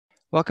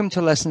Welcome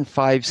to Lesson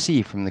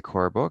 5C from the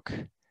core book,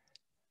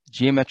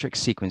 Geometric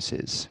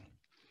Sequences.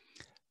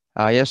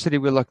 Yesterday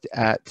we looked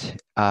at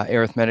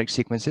arithmetic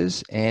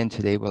sequences, and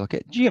today we'll look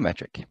at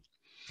geometric.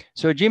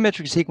 So a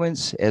geometric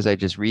sequence, as I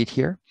just read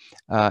here,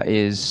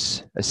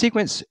 is a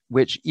sequence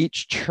which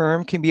each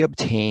term can be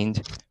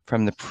obtained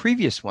from the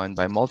previous one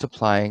by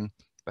multiplying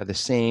by the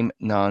same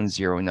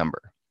non-zero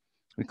number.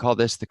 We call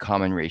this the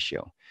common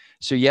ratio.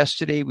 So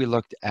yesterday we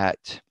looked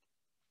at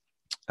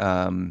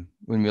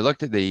when we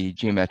looked at the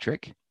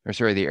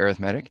the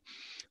arithmetic,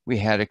 we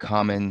had a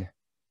common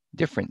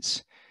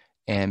difference.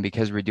 And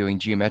because we're doing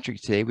geometric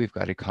today, we've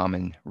got a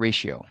common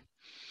ratio.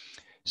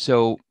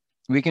 So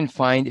we can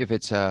find if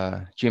it's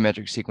a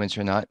geometric sequence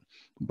or not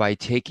by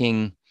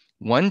taking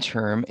one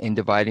term and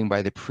dividing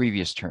by the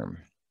previous term.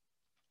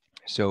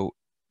 So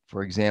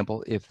for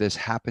example, if this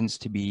happens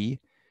to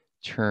be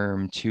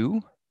term 2,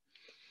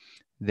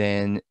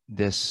 then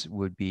this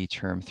would be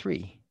term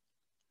 3.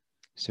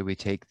 So we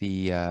take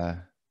the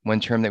one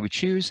term that we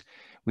choose,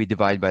 we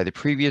divide by the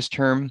previous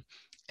term,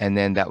 and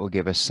then that will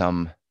give us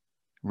some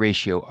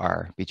ratio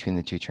r between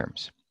the two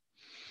terms.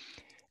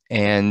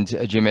 And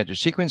a geometric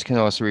sequence can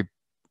also be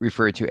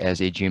referred to as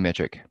a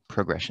geometric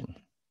progression.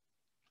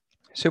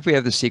 So if we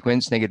have the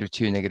sequence -2,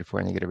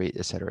 -4, -8,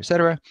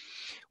 etc.,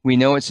 we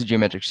know it's a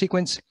geometric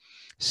sequence,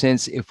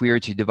 since if we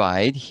were to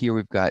divide, here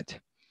we've got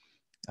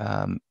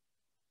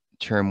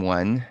term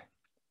 1,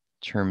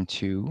 term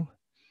 2,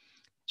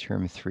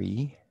 term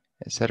 3,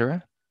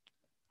 etc.,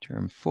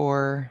 term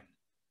 4.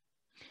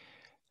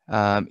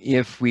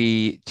 If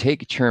we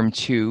take term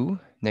 2,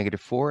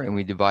 -4, and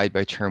we divide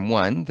by term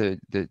 1,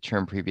 the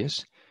term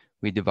previous,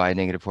 we divide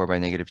 -4 by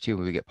 -2,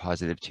 we get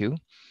 +2.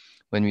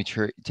 When we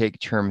take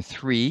term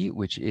 3,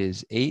 which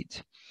is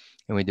 8,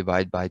 and we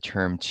divide by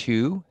term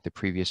 2, the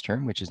previous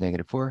term, which is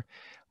 -4,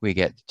 we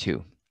get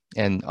 2,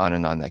 and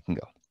on that can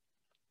go.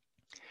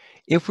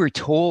 If we're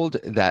told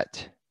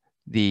that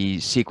the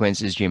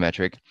sequence is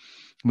geometric,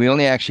 we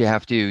only actually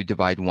have to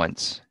divide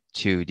once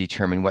to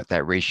determine what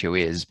that ratio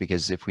is,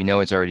 because if we know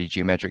it's already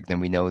geometric, then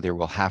we know there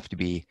will have to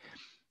be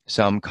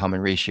some common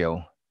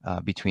ratio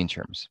between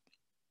terms.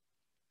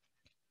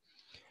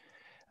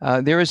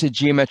 There is a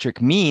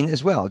geometric mean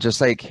as well.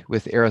 Just like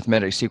with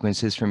arithmetic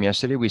sequences from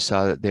yesterday, we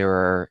saw that there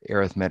are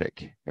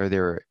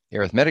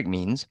arithmetic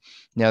means.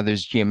 Now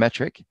there's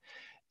geometric,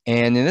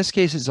 and in this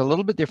case, it's a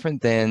little bit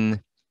different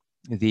than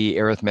the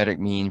arithmetic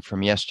mean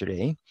from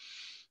yesterday.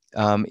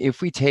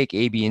 If we take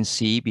A, B, and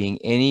C being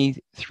any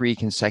 3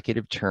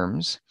 consecutive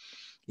terms,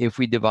 if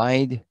we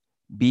divide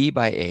B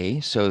by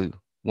A, so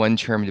one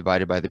term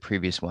divided by the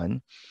previous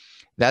one,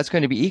 that's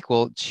going to be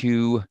equal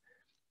to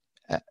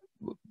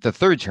the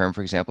third term,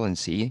 for example, in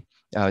C,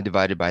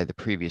 divided by the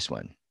previous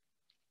one.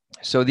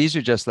 So these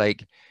are just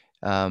like,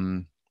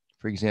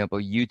 for example,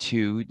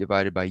 U2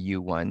 divided by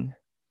U1,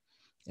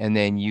 and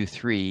then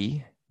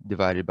U3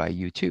 divided by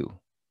U2.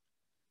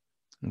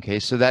 Okay,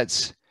 so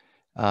that's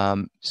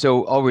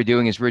so all we're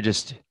doing is we're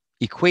just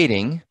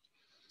equating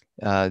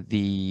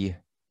the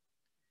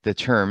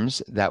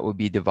terms that will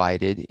be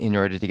divided in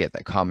order to get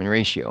that common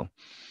ratio,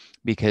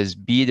 because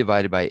B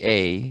divided by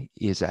A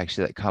is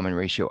actually that common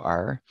ratio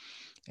R,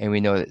 and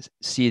we know that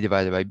C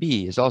divided by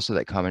B is also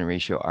that common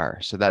ratio R,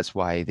 so that's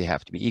why they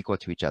have to be equal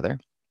to each other.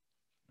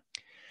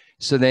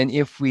 So then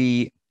if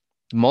we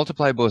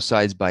multiply both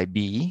sides by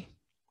B,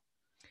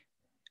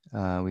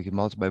 we can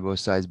multiply both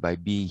sides by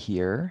B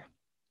here,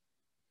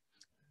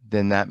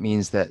 then that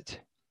means that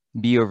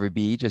B over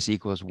B just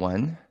equals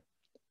 1.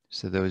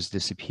 So those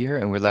disappear,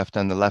 and we're left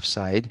on the left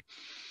side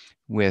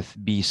with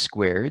B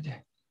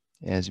squared,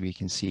 as we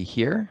can see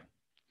here.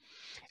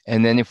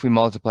 And then if we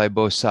multiply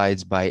both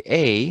sides by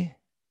A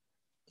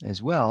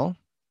as well,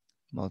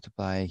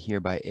 multiply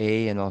here by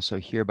A and also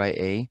here by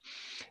A,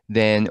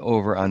 then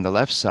over on the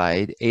left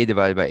side, A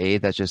divided by A,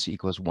 that just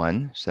equals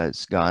 1, so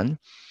that's gone.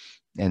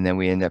 And then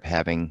we end up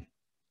having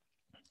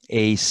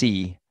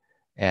AC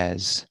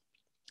as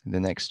the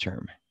next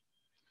term.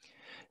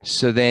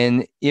 So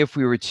then if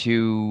we were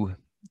to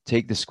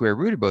take the square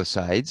root of both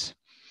sides,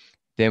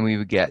 then we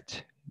would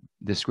get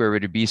the square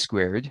root of B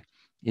squared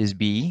is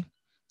B,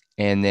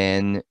 and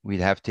then we'd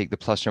have to take the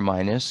plus or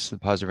minus, the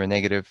positive or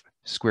negative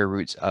square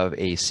roots of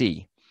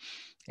AC.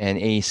 And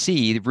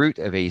AC, the root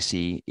of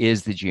AC,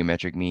 is the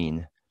geometric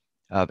mean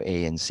of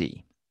A and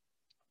C.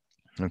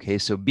 Okay,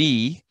 so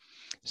B,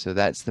 so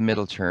that's the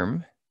middle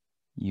term,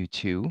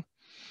 U2,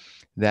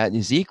 that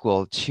is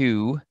equal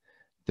to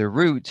the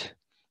root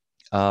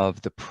of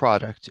the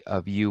product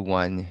of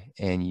U1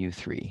 and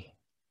U3.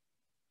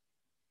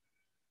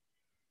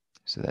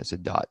 So that's a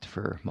dot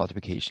for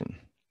multiplication.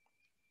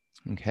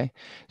 Okay,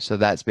 so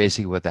that's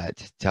basically what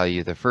that tell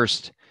you. The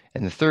first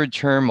and the third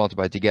term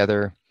multiplied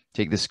together,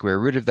 take the square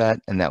root of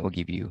that, and that will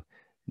give you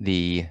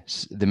the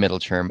middle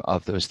term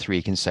of those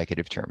 3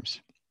 consecutive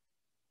terms.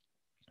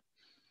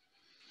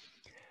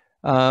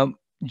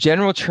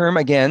 General term,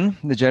 again,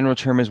 the general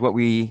term is what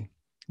we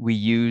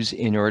use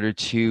in order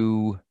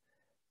to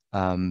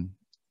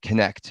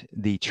connect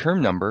the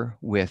term number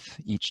with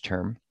each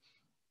term.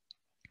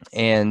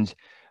 And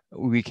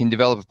we can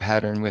develop a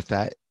pattern with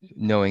that,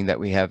 knowing that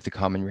we have the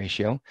common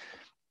ratio.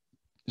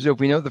 So if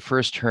we know the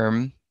first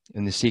term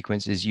in the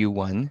sequence is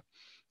U1,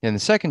 then the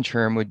second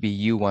term would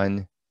be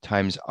U1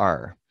 times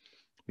R,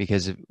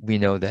 because we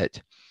know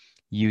that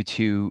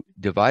U2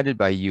 divided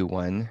by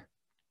U1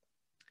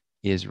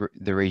 is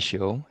the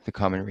ratio, the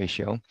common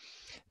ratio.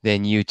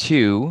 Then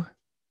U2,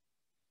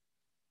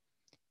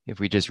 if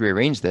we just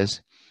rearrange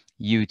this,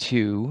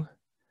 U2,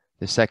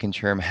 the second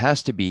term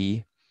has to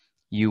be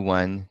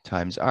U1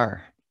 times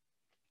R.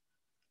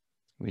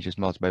 We just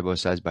multiply both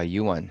sides by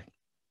U1.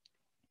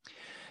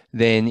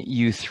 Then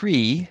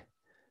U3,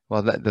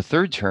 well, the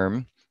third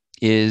term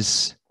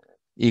is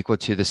equal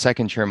to the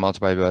second term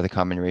multiplied by the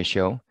common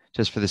ratio,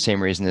 just for the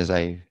same reason as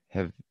I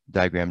have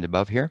diagrammed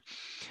above here.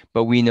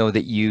 But we know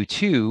that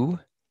U2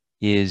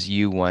 is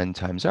U1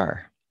 times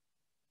R.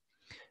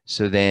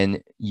 So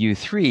then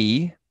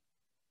U3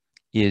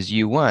 is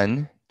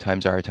U1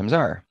 times R times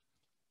R.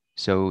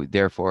 So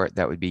therefore,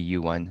 that would be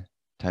U1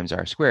 times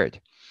R squared.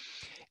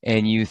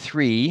 And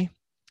U3,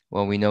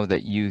 well, we know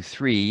that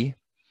U3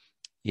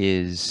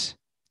 is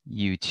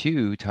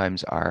U2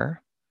 times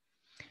R,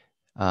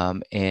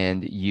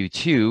 and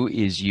U2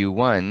 is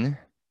U1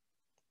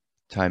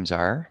 times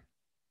R.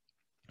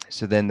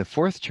 So then the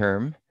fourth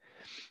term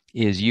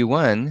is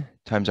U1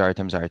 times R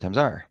times R times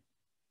R.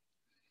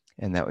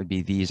 And that would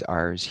be these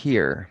R's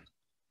here.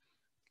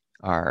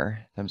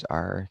 R times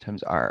R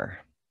times R.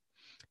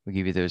 We'll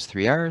give you those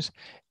three R's.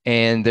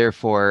 And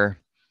therefore,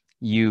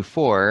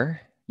 U4,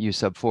 U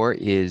sub 4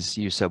 is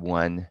U sub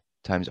 1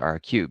 times R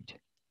cubed.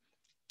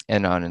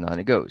 And on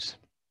it goes.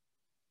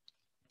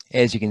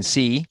 As you can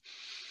see,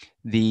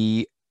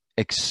 the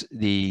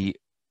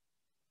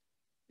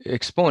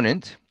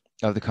exponent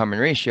of the common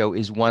ratio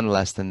is 1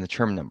 less than the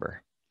term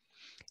number.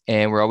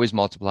 And we're always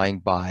multiplying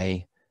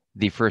by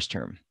the first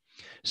term.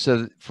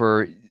 So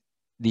for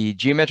the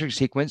geometric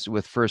sequence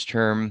with first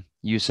term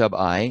U sub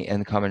I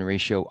and the common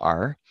ratio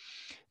R,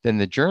 then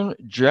the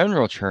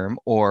general term,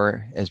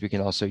 or as we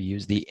can also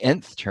use the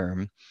nth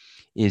term,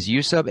 is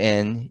U sub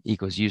n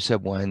equals U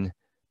sub 1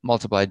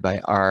 multiplied by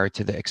R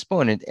to the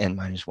exponent n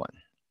minus 1.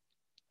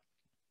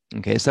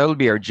 Okay, so that will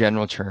be our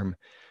general term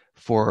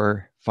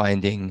for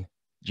finding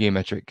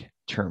geometric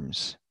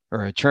terms,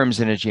 or terms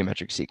in a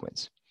geometric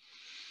sequence.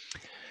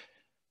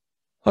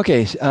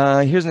 Okay,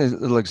 here's a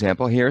little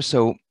example here.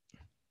 So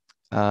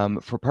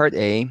for part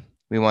A,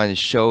 we want to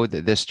show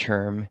that this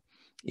term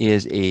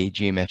is a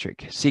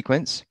geometric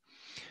sequence.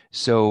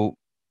 So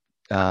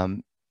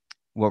what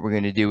we're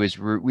going to do is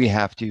we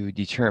have to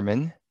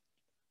determine,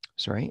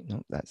 sorry,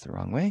 no, that's the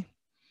wrong way.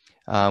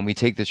 We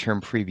take the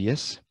term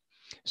previous.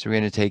 So we're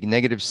going to take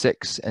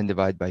 -6 and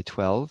divide by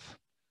 12,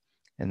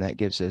 and that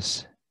gives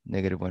us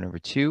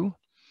 -1/2.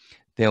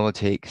 Then we'll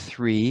take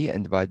 3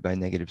 and divide by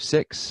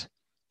 -6.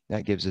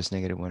 That gives us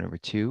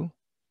 -1/2.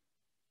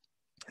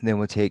 And then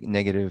we'll take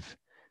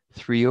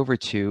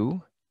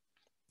 -3/2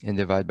 and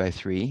divide by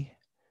 3.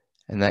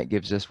 And that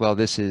gives us, well,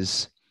 this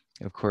is,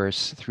 of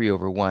course,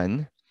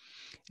 3/1.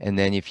 And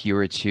then if you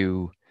were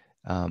to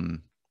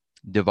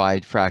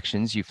divide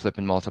fractions, you flip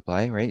and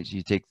multiply, right? So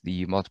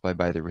you multiply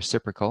by the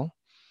reciprocal.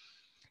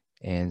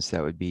 And so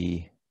that would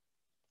be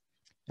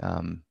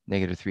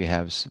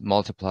 -3/2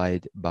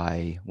 multiplied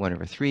by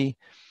 1/3.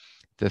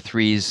 The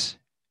 3's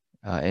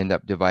end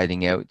up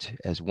dividing out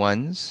as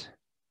 1's.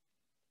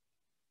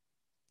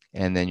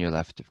 And then you're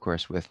left, of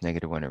course, with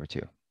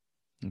 -1/2.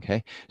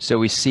 Okay, so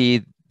we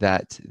see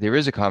that there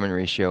is a common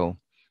ratio,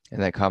 and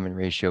that common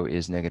ratio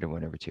is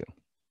 -1/2.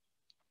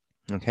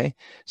 Okay,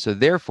 so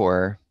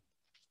therefore,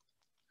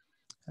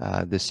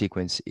 the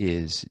sequence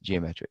is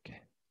geometric.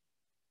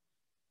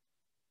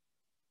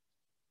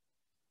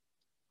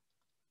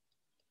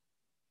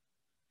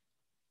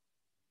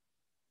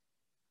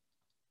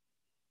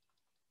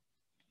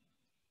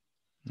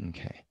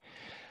 Okay.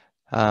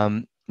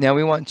 Now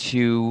we want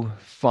to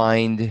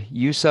find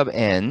U sub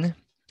n,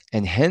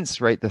 and hence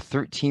write the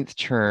 13th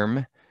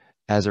term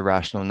as a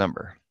rational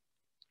number.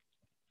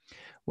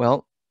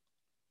 Well,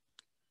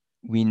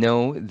 we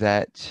know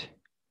that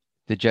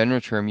the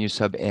general term U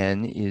sub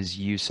n is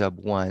U sub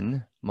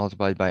 1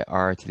 multiplied by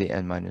R to the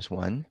n minus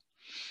 1.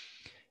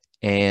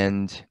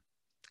 And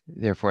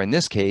therefore, in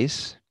this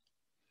case,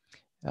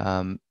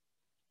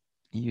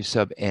 U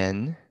sub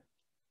n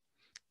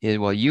is,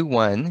 well,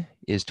 U1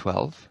 is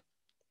 12.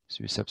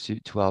 So we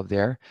substitute 12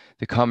 there.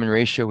 The common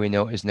ratio we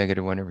know is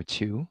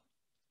 -1/2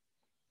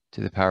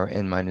 to the power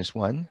n minus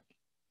 1.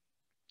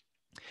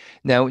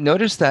 Now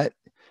notice that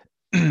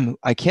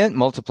I can't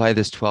multiply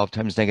this 12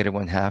 times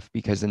 -1/2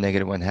 because the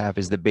 -1/2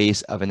 is the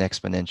base of an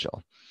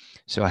exponential.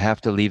 So I have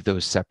to leave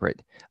those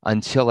separate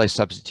until I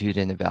substitute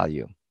in a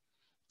value.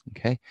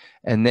 Okay,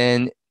 and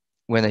then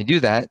when I do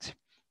that,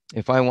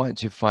 if I want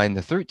to find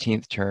the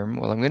 13th term,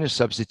 well, I'm going to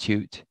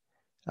substitute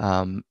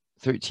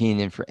 13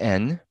 in for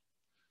n.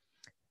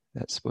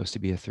 That's supposed to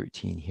be a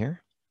 13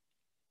 here.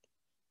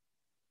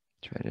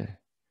 Try to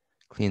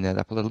clean that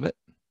up a little bit.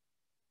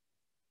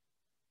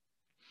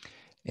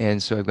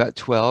 And so I've got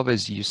 12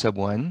 as U sub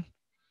 1.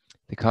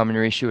 The common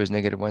ratio is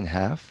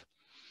 -1/2.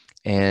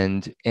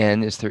 and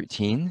n is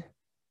 13.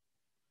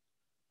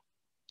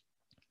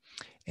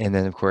 And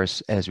then, of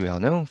course, as we all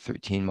know,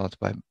 13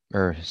 multiplied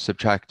or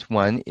subtract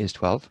 1 is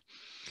 12.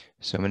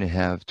 So I'm going to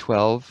have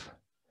 12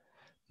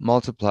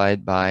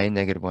 multiplied by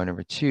negative 1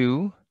 over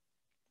 2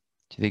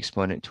 to the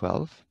exponent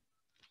 12.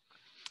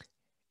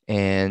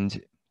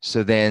 And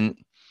so then,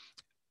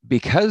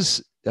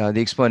 because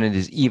the exponent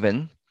is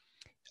even,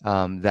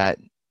 that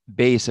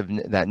base of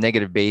that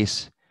negative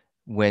base,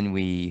 when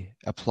we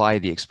apply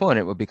the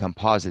exponent, will become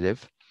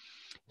positive.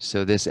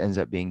 So this ends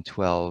up being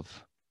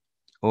 12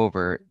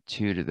 over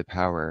 2 to the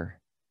power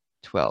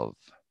 12.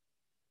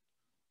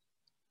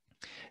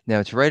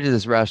 Now, to write it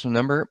as a rational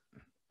number,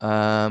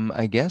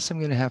 I guess I'm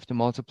going to have to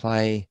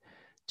multiply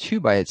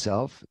 2 by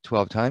itself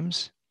 12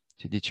 times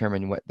to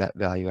determine what that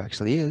value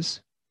actually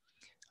is.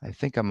 I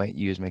think I might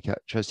use my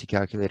trusty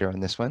calculator on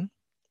this one.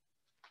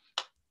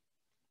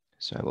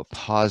 So I will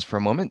pause for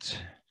a moment.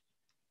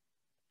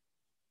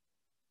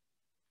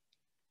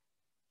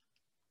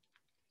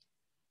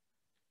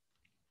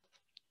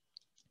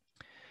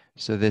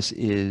 So this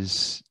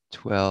is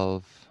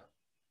 12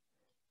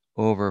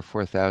 over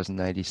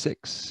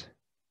 4,096.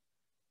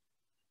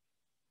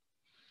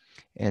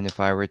 And if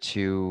I were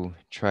to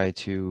try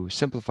to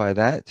simplify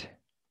that,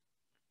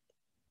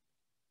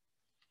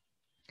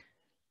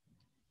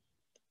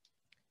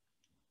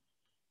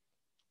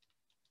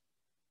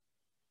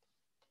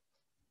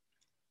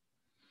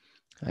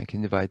 I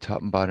can divide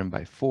top and bottom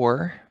by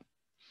 4.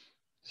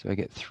 So I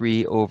get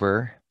 3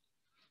 over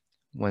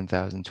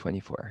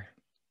 1,024.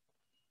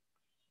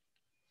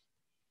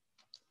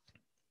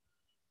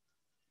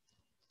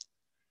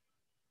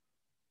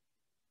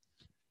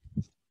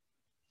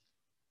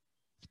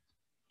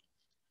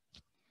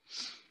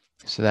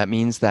 So that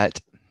means that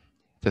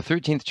the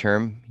 13th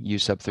term, u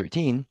sub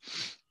 13,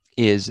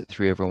 is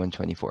 3 over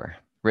 124,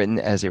 written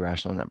as a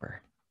rational number.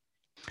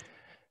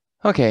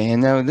 Okay,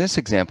 and now in this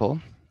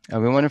example,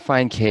 we want to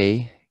find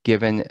k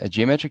given a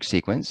geometric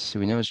sequence.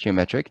 So we know it's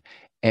geometric,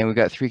 and we've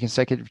got 3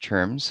 consecutive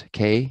terms,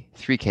 k,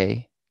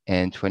 3k,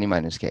 and 20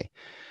 minus k.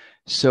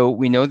 So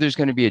we know there's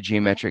going to be a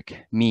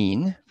geometric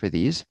mean for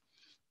these.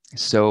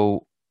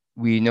 So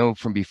we know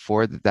from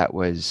before that that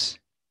was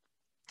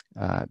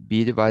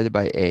b divided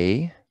by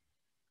a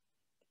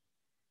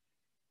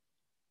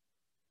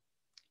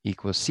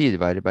equals c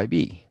divided by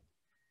b.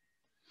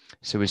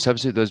 So we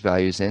substitute those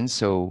values in.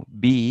 So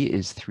b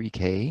is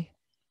 3k,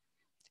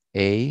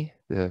 a,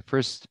 the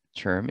first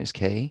term, is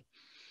k,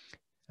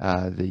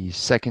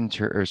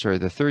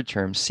 the third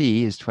term,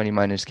 c, is 20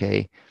 minus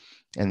k,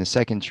 and the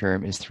second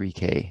term is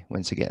 3k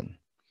once again.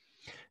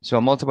 So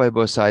I'll multiply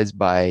both sides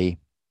by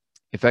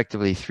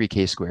effectively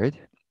 3k squared.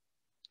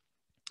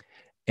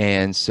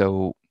 And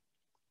so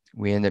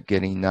we end up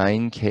getting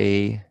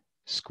 9k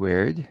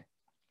squared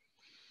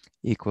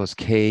equals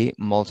k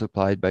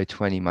multiplied by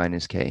 20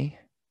 minus k.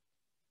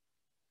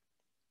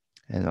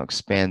 And I'll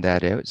expand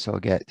that out. So I'll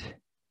get,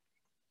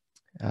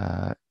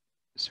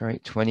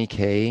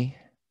 20k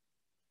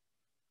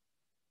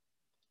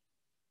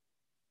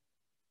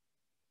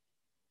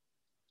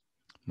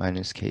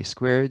minus k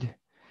squared.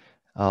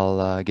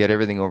 I'll get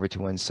everything over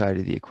to one side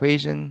of the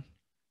equation.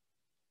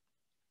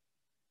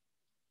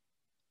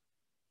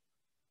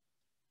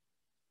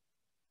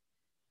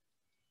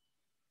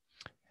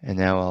 And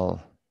now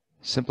I'll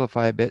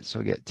simplify a bit. So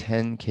I'll get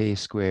 10k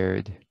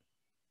squared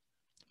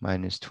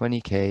minus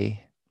 20k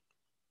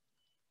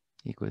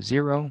equals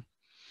 0.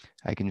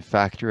 I can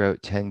factor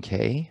out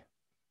 10k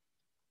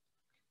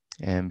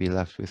and be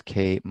left with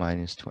k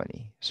minus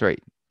 20. Sorry,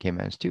 k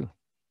minus 2.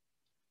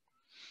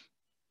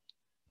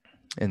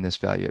 And this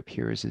value up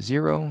here is a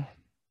 0.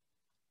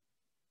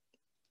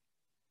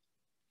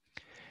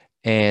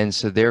 And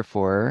so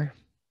therefore,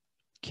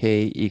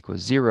 k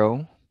equals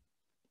 0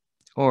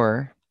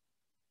 or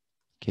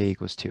k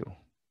equals 2.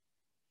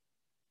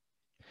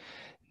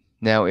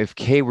 Now, if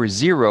k were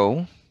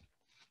 0,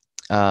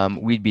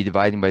 we'd be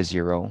dividing by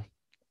 0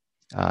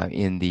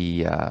 in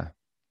b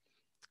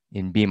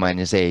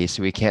minus a,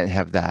 so we can't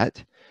have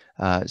that.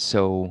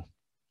 So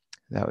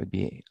that would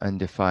be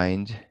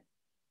undefined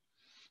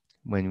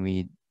when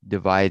we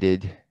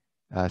divided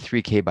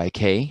 3k by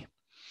k.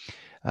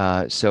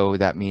 So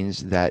that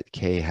means that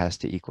k has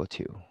to equal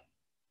 2.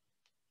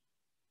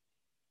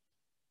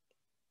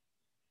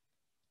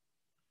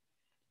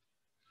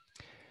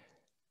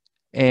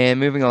 And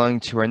moving along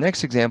to our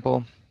next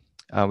example,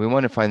 we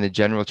want to find the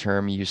general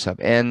term u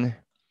sub n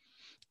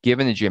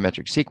given the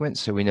geometric sequence.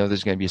 So we know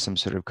there's going to be some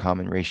sort of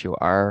common ratio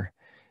r.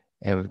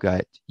 And we've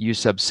got u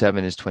sub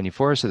 7 is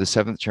 24. So the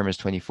 7th term is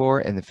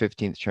 24, and the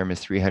 15th term is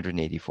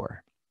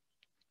 384.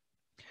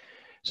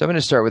 So I'm going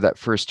to start with that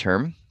first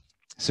term.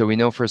 So we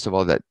know, first of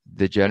all, that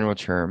the general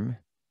term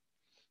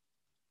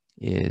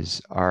is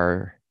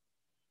u1.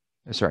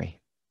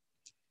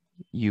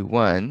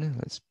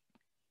 Let's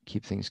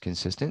keep things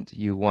consistent.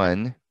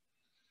 u1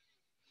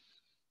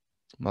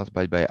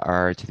 multiplied by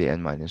r to the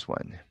n minus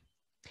 1.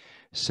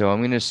 So I'm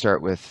going to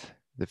start with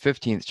the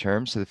 15th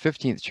term. So the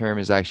 15th term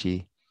is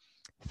actually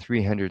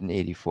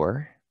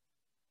 384.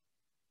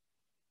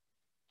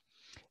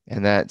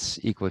 and that's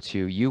equal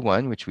to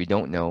U1, which we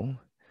don't know,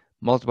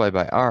 multiplied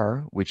by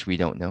R, which we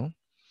don't know,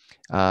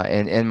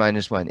 and N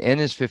minus 1. N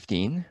is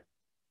 15.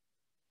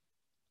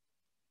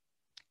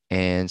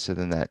 And so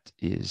then that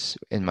is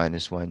N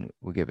minus 1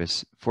 will give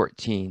us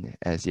 14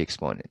 as the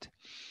exponent.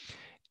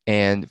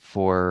 And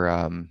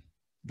for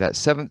that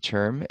seventh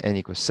term, N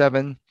equals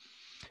 7,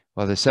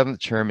 well, the seventh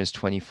term is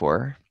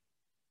 24.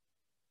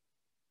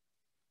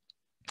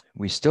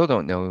 We still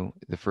don't know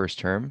the first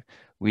term.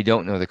 We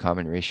don't know the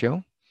common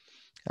ratio.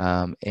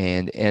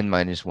 And N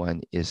minus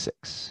 1 is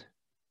 6.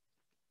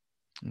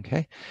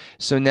 Okay,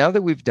 so now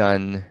that we've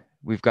got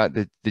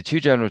the two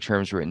general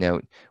terms written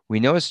out, we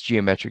know it's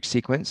geometric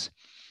sequence.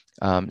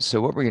 So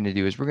what we're going to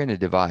do is we're going to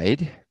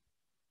divide.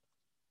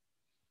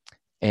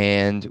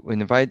 And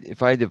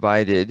if I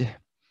divided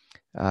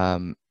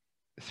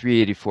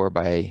 384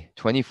 by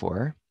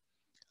 24,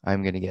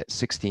 I'm going to get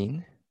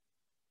 16.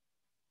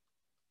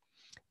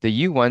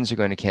 The U1s are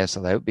going to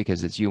cancel out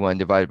because it's U1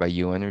 divided by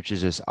U1, which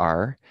is just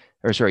R,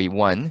 or sorry,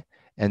 1.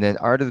 And then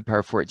R to the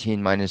power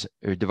 14 minus,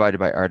 or divided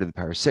by R to the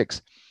power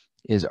 6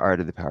 is R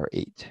to the power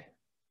 8.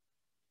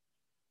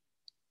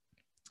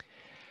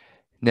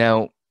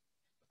 Now,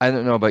 I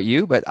don't know about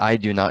you, but I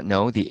do not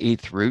know the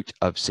 8th root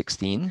of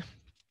 16.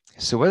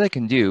 So what I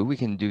can do, we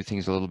can do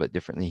things a little bit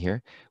differently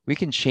here. We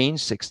can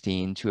change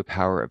 16 to a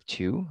power of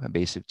 2, a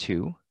base of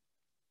 2,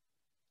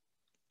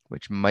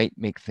 which might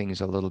make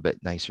things a little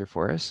bit nicer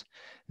for us.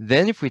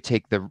 Then if we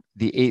take the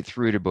 8th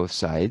root of both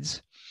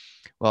sides,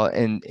 well,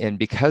 and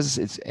because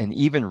it's an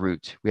even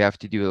root, we have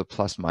to do a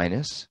plus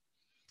minus.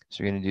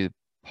 So we're going to do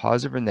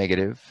positive or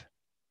negative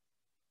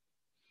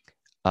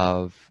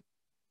of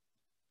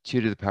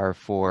 2 to the power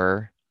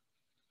 4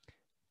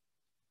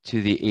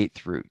 to the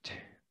 8th root.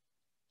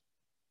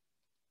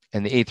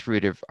 And the 8th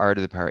root of R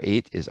to the power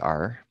 8 is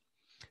R.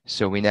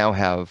 So we now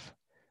have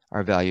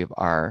our value of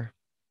R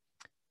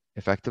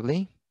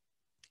effectively.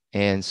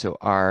 And so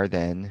R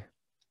then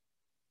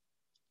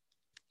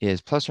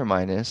is plus or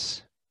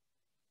minus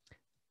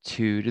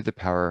 2 to the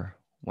power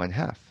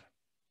 1/2.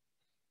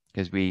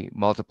 Because we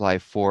multiply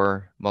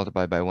 4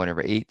 multiplied by 1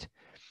 over 8,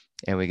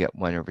 and we get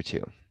 1 over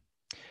 2.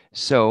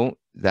 So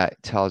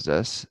that tells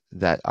us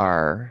that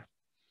R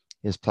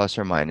is plus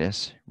or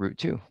minus root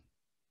 2.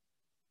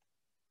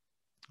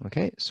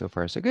 Okay, so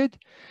far so good.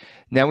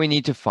 Now we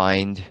need to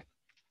find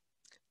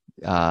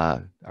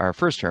our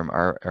first term,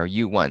 our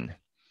U1.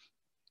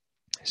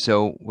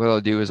 So what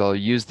I'll do is I'll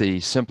use the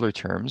simpler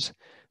terms.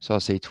 So I'll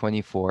say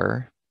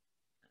 24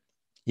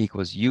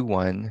 equals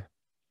U1.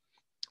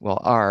 Well,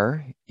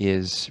 R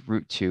is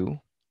root 2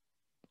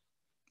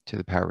 to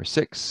the power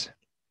 6.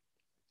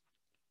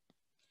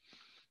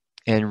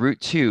 And root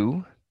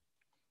 2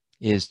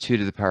 is 2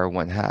 to the power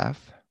 1/2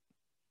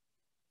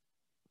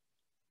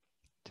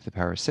 to the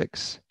power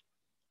 6.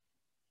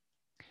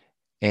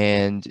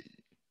 And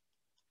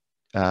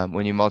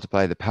when you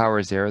multiply the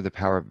powers there, the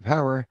power of a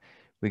power,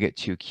 we get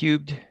 2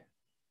 cubed,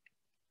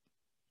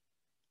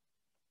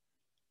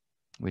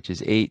 which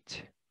is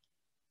 8.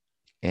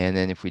 And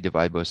then if we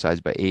divide both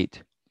sides by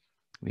 8,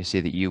 we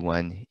see that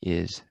U1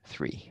 is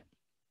 3.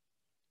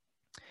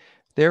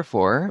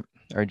 Therefore,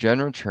 our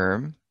general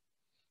term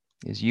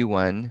is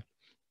U1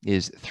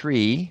 is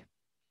 3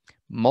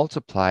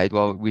 multiplied,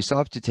 well, we still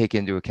have to take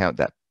into account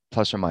that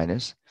plus or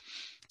minus,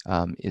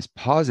 is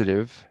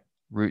positive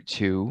root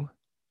 2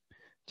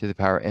 to the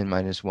power n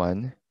minus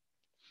 1,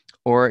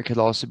 or it could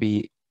also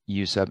be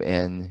U sub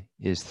n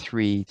is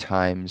 3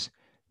 times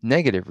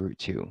negative root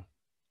 2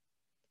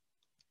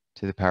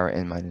 to the power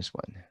n minus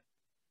 1.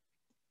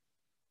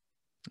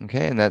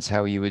 Okay, and that's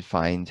how you would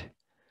find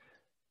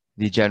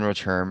the general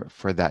term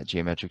for that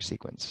geometric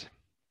sequence.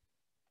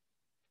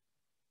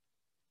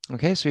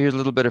 Okay, so here's a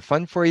little bit of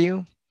fun for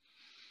you.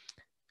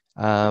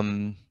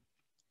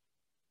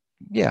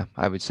 Yeah,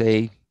 I would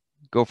say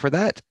go for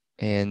that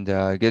and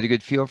get a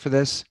good feel for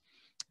this.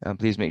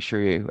 Please make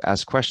sure you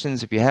ask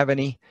questions if you have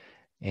any,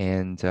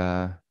 and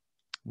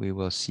we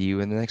will see you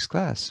in the next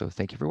class. So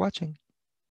thank you for watching.